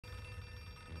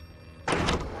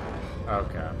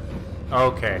Okay.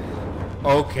 Okay.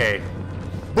 Okay.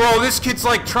 Bro, this kid's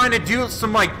like trying to do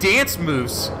some like dance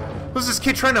moves. Was this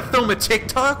kid trying to film a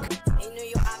TikTok?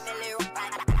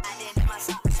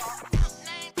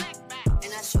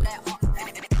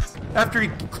 After he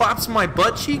claps my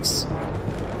butt cheeks?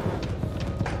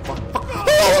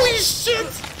 Holy shit!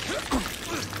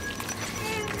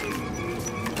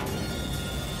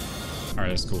 Alright,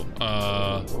 that's cool.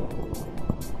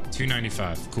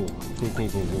 295. Cool. Cool.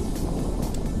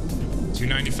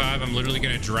 295. I'm literally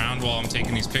gonna drown while I'm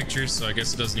taking these pictures, so I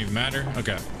guess it doesn't even matter.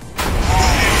 Okay.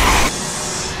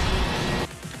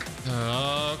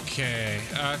 Okay.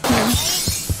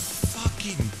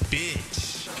 Fucking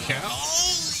bitch. Okay.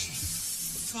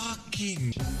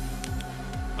 Fucking.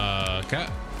 Okay.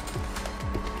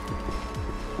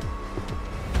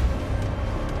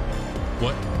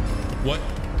 What? What?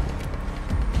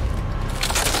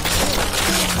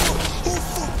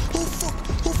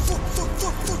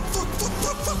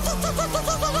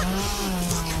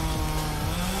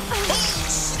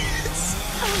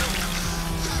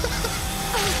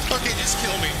 Okay, just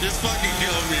kill me. Just fucking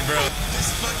kill me, bro.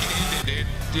 Just fucking end it, dude.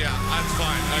 Yeah, I'm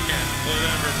fine. Okay,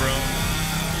 whatever, bro.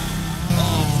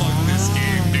 Oh, fuck this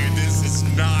game, dude. This is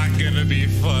not gonna be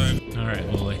fun. All right,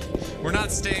 Lily. We're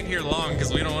not staying here long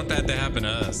because we don't want that to happen to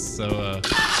us. So,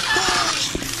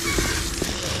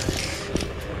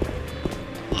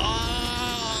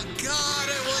 oh, God,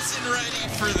 I wasn't ready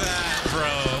for that,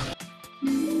 bro.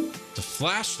 The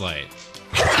flashlight.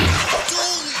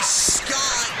 Holy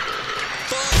Scott!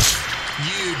 Fuck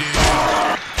you, dude.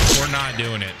 We're not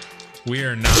doing it. We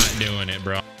are not doing it,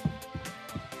 bro.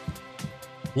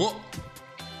 Whoa.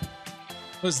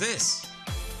 What's this?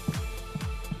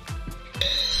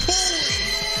 Holy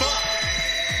fuck!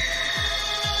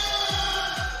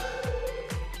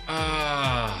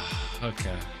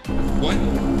 Okay. What?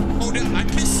 Oh, did I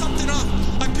piss something off?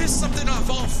 I pissed something off.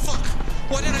 Oh, fuck.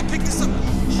 Why did I pick this up?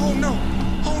 Oh, no.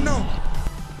 Oh, no.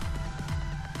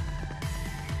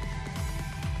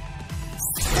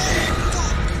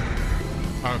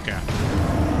 Okay.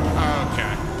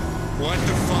 Okay. What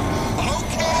the fuck?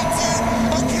 Okay, dude.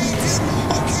 Okay, dude.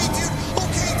 Okay, dude.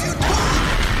 Okay, dude.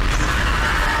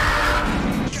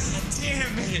 God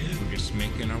damn it. We're just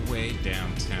making our way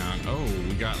downtown. Oh,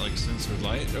 we got like censored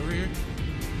light over here.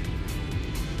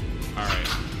 All right.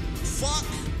 Fuck.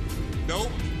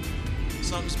 Nope.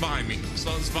 Something's behind me.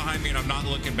 Something's behind me, and I'm not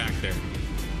looking back there.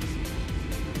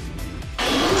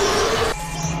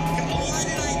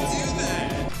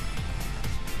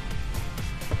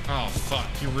 Oh, fuck.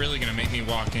 You're really gonna make me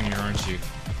walk in here, aren't you?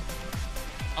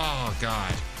 Oh,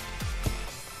 God.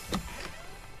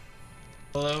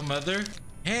 Hello, mother?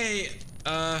 Hey,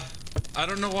 I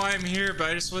don't know why I'm here, but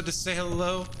I just wanted to say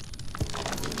hello.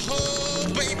 Oh,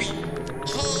 baby!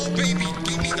 Oh, baby!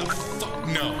 Give me the fuck...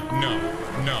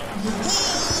 No.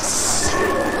 Close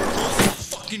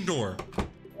the fucking door.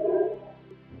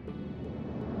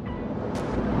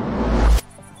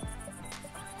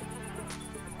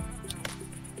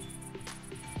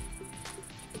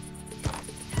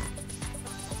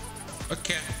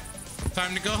 Okay,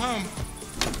 time to go home.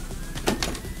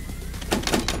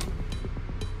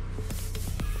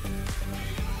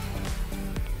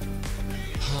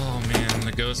 Oh man,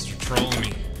 the ghosts are trolling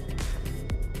me.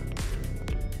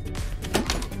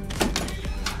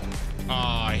 Oh,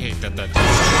 I hate that.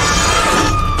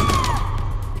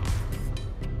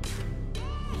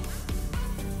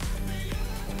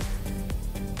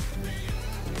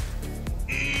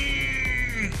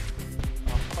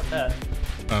 Fuck that.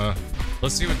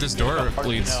 Let's see what this door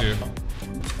leads to.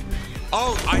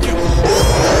 Oh, I do.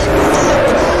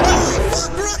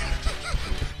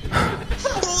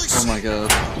 Oh my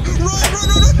God.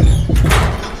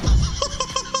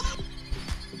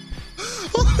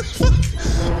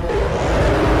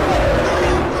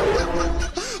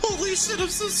 Holy shit, I'm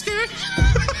so scared.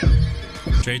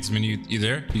 Tradesman, you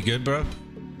there? You good, bro?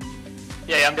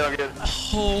 Yeah, I'm doing good.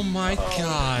 Oh my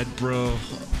God, bro.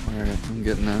 Alright, I'm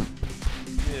getting that.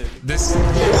 This. Nope,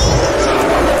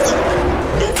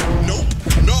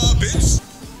 no, bitch.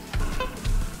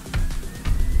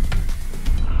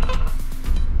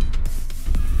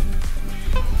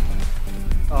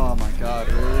 Oh my God,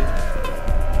 really?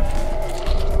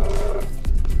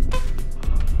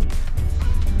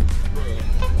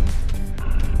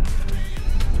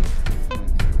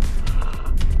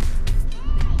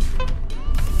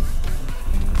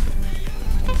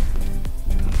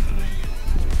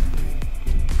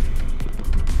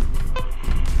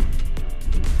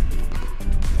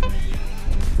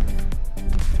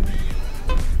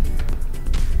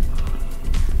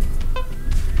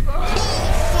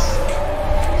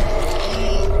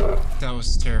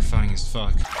 was terrifying as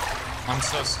fuck. I'm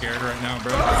so scared right now,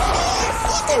 bro.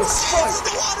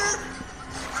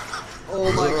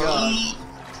 Oh my god.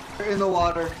 They're in the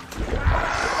water.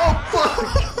 Oh fuck!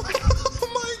 Oh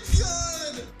my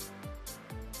god!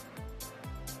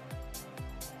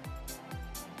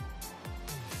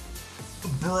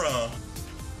 Bruh.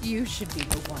 You should be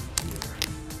the one here.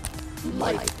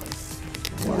 Lifeless.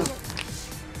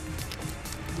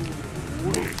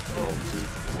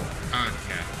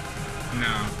 Okay.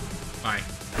 No. Bye.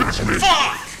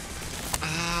 Fuck!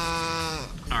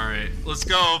 Alright, let's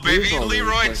go, baby. There's all those,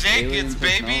 Leroy like, Jenkins,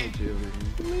 alien baby. technology over here.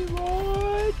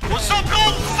 What's up, yo?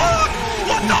 Fuck!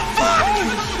 What the fuck?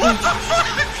 What the fuck?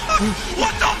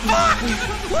 What the fuck?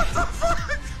 What the fuck?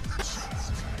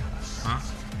 Huh?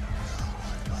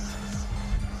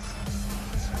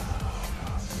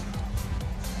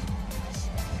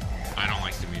 I don't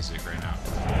like the music right now.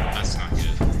 That's not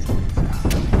good.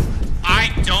 I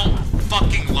don't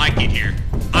fucking like it here.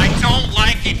 I don't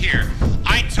like it here.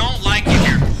 I don't like it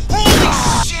here. Holy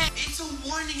shit! It's a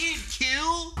one-hit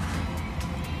kill?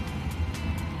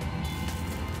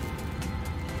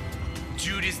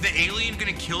 Dude, is the alien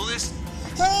gonna kill this?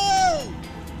 Oh!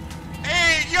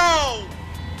 Hey, yo!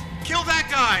 Kill that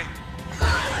guy!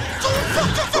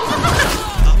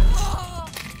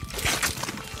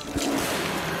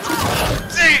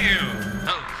 Damn!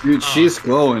 Dude, she's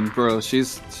glowing, bro.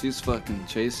 She's fucking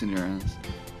chasing your ass.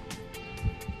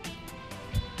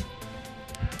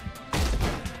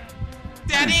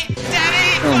 Daddy!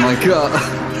 Daddy! Oh my god.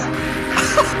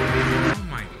 Oh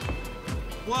my...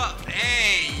 What?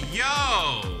 Hey,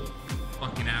 yo!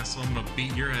 Fucking asshole, I'm gonna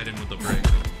beat your head in with a brick.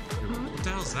 What the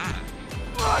hell's that?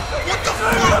 What the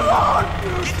fuck?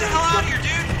 Get the hell out of here,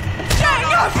 dude! Get the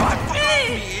fuck off me,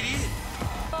 idiot!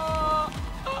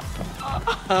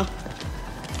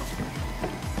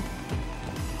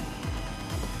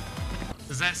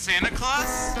 Is that Santa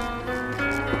Claus?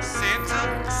 Santa?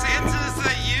 Santa, is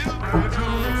that you? Oh,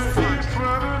 fuck.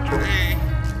 Hey,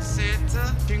 Santa?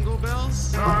 Jingle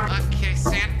bells? Okay,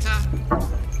 Santa.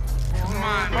 Come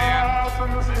on, man.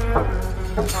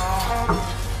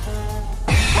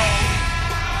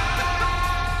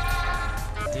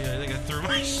 Dude, I think I threw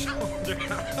my shoulder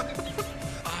out.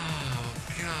 Oh,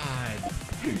 God.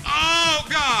 Oh,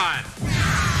 God!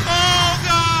 Oh,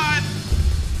 God!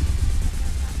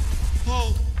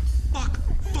 Oh, fuck,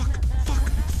 fuck, fuck,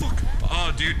 fuck.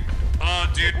 Oh, dude. Oh,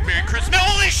 dude, Merry Christmas.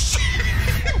 Holy shit!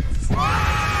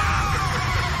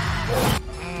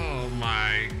 Oh,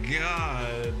 my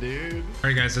God, dude. All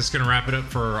right, guys, that's going to wrap it up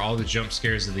for all the jump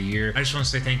scares of the year. I just want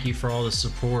to say thank you for all the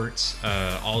support,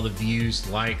 all the views,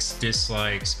 likes,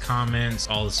 dislikes, comments,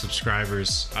 all the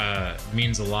subscribers. It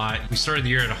means a lot. We started the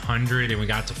year at 100 and we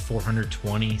got to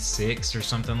 426 or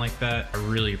something like that. I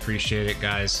really appreciate it,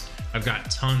 guys. I've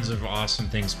got tons of awesome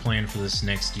things planned for this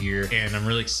next year, and I'm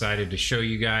really excited to show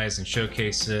you guys and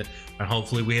showcase it, and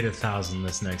hopefully we hit 1,000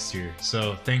 this next year.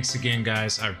 So thanks again,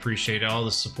 guys. I appreciate all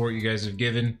the support you guys have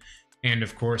given, and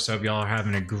of course, I hope y'all are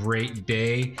having a great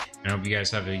day, and I hope you guys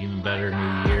have an even better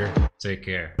new year. Take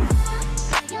care.